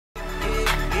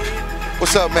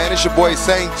What's up, man? It's your boy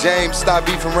St. James,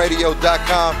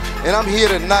 StopBeefingRadio.com, and I'm here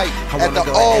tonight at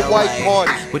the all-white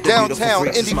party, downtown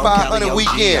Indy 500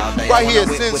 weekend, right here at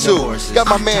Sensu. Got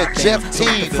my man Jeff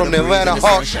T from the Atlanta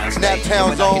Hawks,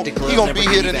 Snaptown Zone. He gonna be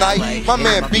here tonight. My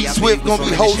man B Swift gonna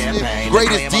be hosting.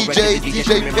 Greatest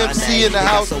DJ Pimp C in the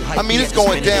house. I mean, it's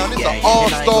going down. It's an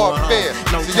all-star affair.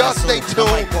 So y'all stay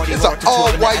tuned. It's an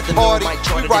all-white party.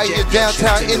 We right here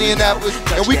downtown Indianapolis,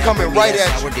 and we coming right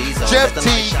at you. Jeff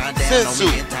T, Sensu.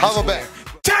 Holla back.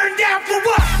 Turn down for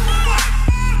what?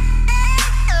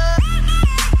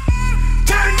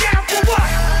 Turn down for what?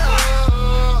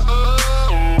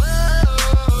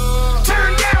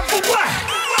 Turn down for what?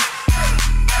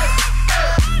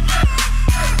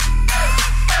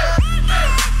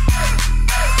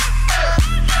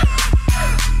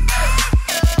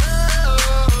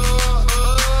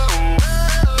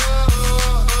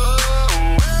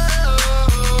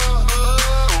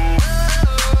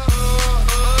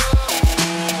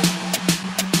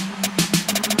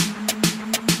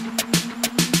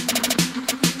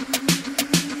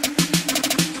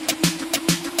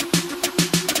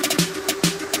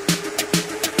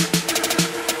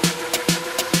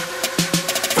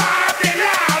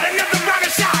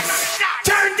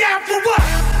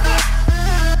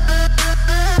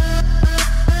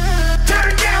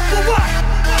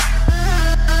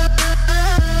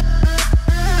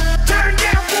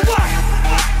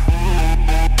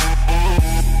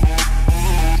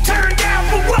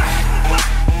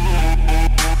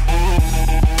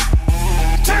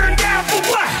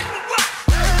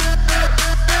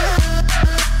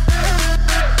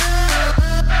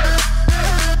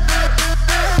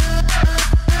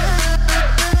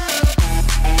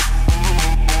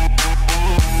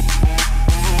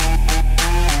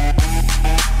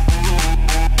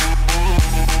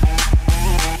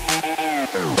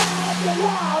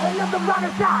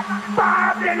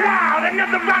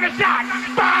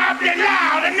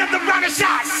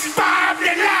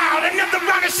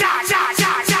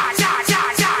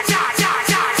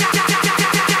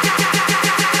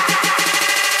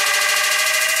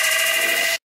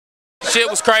 Shit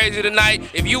was crazy tonight.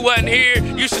 If you wasn't here,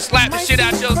 you should slap the shit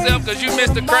out yourself because you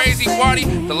missed a crazy party.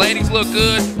 The ladies look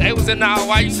good. They was in the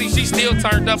Hawaii. You see, she still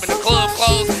turned up in the club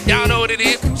clothes. Y'all know what it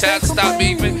is. Shout out to Stop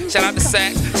Beefing. Shout out to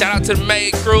Sax. Shout out to the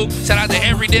Maid Crew. Shout out to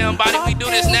every damn body. We do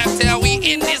this Naptown. We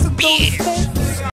in this bitch.